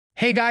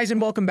Hey guys,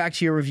 and welcome back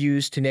to your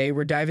reviews. Today,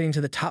 we're diving into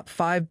the top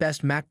 5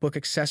 best MacBook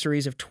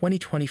accessories of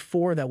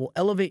 2024 that will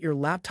elevate your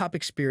laptop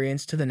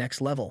experience to the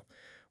next level.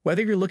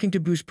 Whether you're looking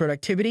to boost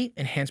productivity,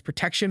 enhance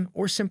protection,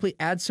 or simply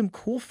add some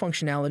cool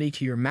functionality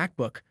to your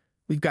MacBook,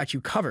 we've got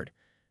you covered.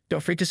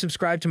 Don't forget to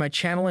subscribe to my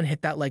channel and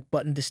hit that like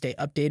button to stay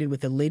updated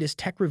with the latest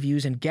tech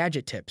reviews and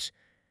gadget tips.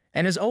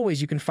 And as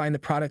always, you can find the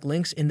product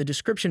links in the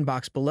description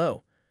box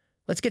below.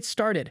 Let's get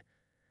started.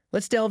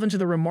 Let's delve into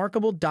the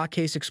remarkable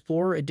DOCKCASE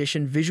Explorer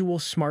Edition Visual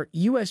Smart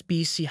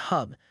USB-C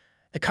Hub,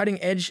 a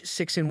cutting-edge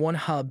 6-in-1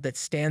 hub that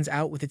stands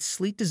out with its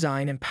sleek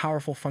design and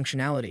powerful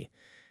functionality.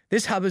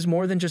 This hub is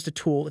more than just a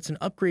tool, it's an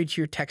upgrade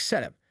to your tech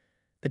setup.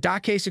 The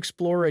DOCKCASE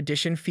Explorer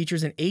Edition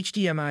features an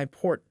HDMI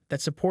port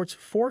that supports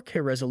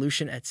 4K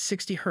resolution at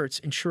 60 Hz,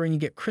 ensuring you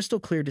get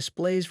crystal-clear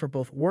displays for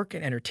both work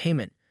and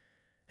entertainment.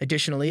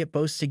 Additionally, it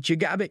boasts a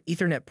Gigabit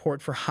Ethernet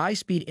port for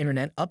high-speed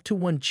internet up to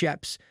 1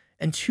 GBps,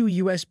 and 2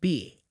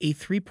 USB, a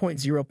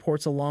 3.0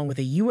 ports along with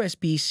a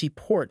USB-C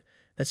port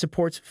that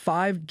supports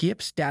 5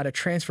 GBps data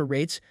transfer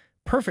rates,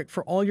 perfect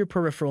for all your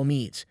peripheral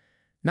needs.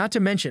 Not to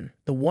mention,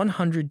 the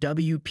 100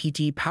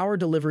 WPT power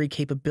delivery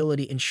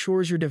capability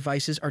ensures your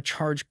devices are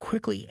charged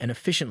quickly and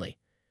efficiently.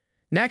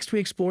 Next,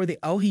 we explore the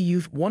AOHI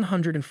Youth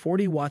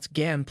 140 watts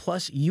GaN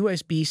plus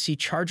USB-C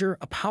charger,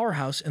 a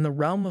powerhouse in the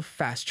realm of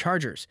fast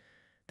chargers.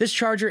 This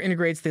charger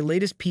integrates the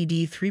latest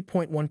PD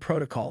 3.1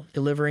 protocol,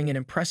 delivering an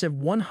impressive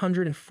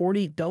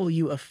 140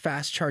 W of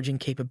fast charging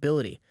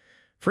capability.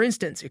 For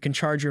instance, it can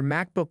charge your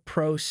MacBook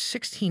Pro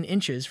 16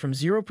 inches from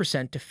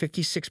 0% to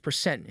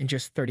 56% in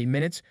just 30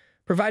 minutes,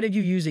 provided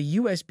you use a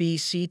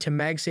USB-C to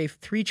MagSafe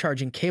 3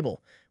 charging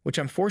cable, which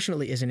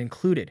unfortunately isn't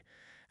included.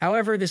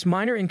 However, this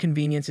minor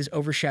inconvenience is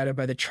overshadowed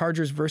by the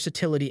charger's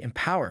versatility and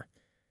power.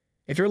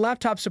 If your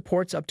laptop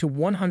supports up to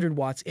 100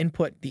 watts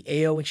input, the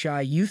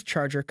AOHI Youth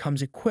Charger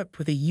comes equipped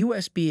with a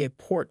USB-A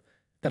port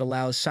that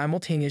allows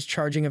simultaneous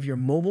charging of your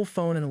mobile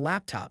phone and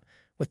laptop,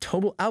 with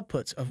total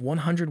outputs of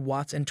 100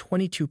 watts and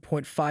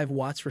 22.5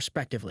 watts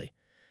respectively.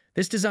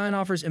 This design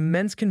offers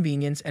immense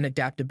convenience and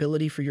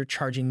adaptability for your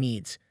charging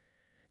needs.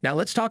 Now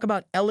let's talk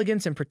about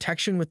elegance and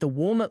protection with the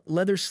WOOLNUT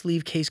leather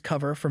sleeve case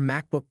cover for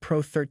MacBook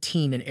Pro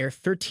 13 and Air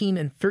 13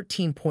 and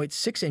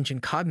 13.6-inch in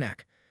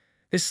Cognac.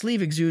 This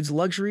sleeve exudes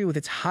luxury with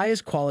its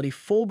highest quality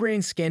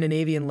full-grain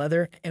Scandinavian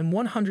leather and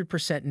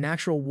 100%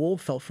 natural wool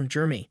felt from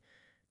Germany.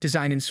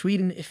 Designed in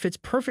Sweden, it fits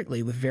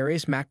perfectly with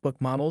various MacBook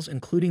models,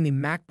 including the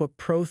MacBook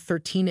Pro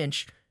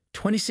 13-inch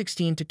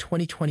 2016 to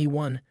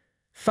 2021,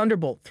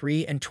 Thunderbolt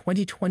 3 and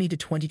 2020 to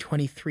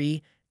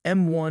 2023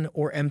 M1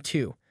 or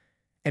M2,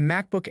 and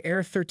MacBook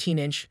Air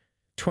 13-inch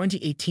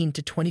 2018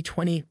 to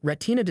 2020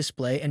 Retina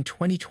display and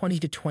 2020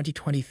 to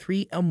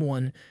 2023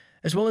 M1,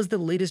 as well as the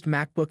latest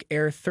MacBook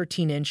Air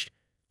 13-inch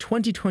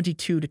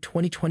 2022 to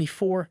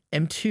 2024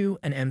 M2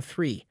 and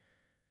M3.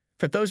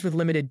 For those with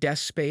limited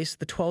desk space,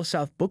 the 12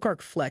 South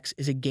BookArc Flex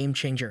is a game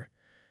changer.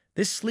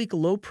 This sleek,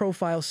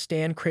 low-profile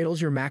stand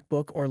cradles your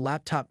MacBook or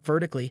laptop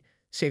vertically,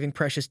 saving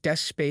precious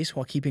desk space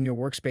while keeping your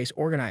workspace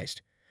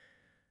organized.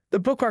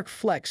 The BookArc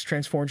Flex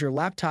transforms your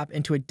laptop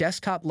into a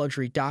desktop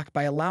luxury dock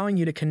by allowing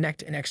you to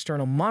connect an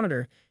external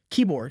monitor,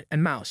 keyboard,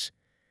 and mouse.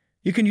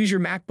 You can use your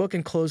MacBook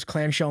in closed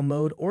clamshell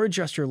mode or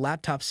adjust your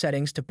laptop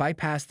settings to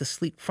bypass the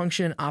sleep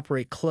function and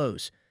operate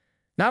close.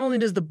 Not only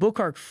does the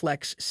BookArc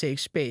Flex save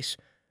space,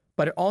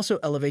 but it also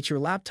elevates your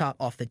laptop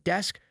off the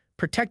desk,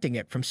 protecting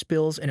it from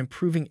spills and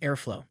improving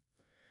airflow.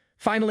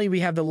 Finally,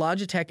 we have the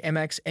Logitech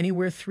MX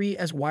Anywhere 3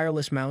 as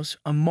wireless mouse,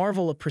 a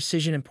marvel of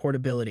precision and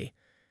portability.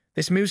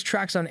 This mouse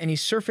tracks on any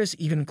surface,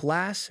 even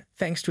glass,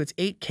 thanks to its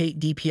 8K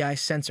DPI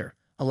sensor,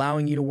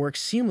 allowing you to work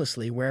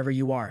seamlessly wherever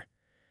you are.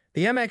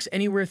 The MX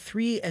Anywhere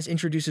 3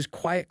 introduces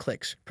quiet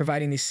clicks,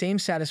 providing the same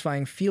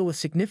satisfying feel with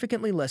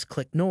significantly less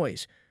click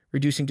noise,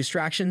 reducing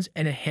distractions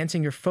and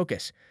enhancing your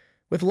focus.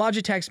 With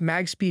Logitech's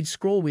MagSpeed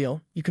scroll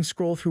wheel, you can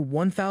scroll through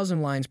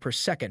 1,000 lines per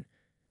second,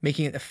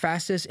 making it the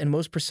fastest and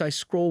most precise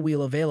scroll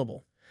wheel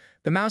available.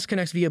 The mouse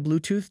connects via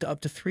Bluetooth to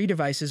up to 3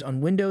 devices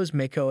on Windows,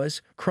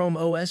 macOS, Chrome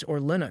OS, or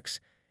Linux,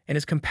 and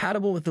is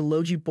compatible with the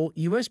Logitech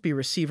USB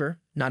receiver,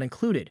 not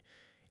included.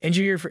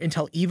 Engineered for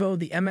Intel Evo,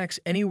 the MX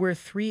Anywhere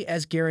 3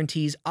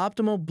 guarantees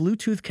optimal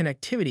Bluetooth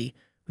connectivity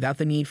without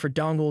the need for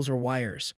dongles or wires.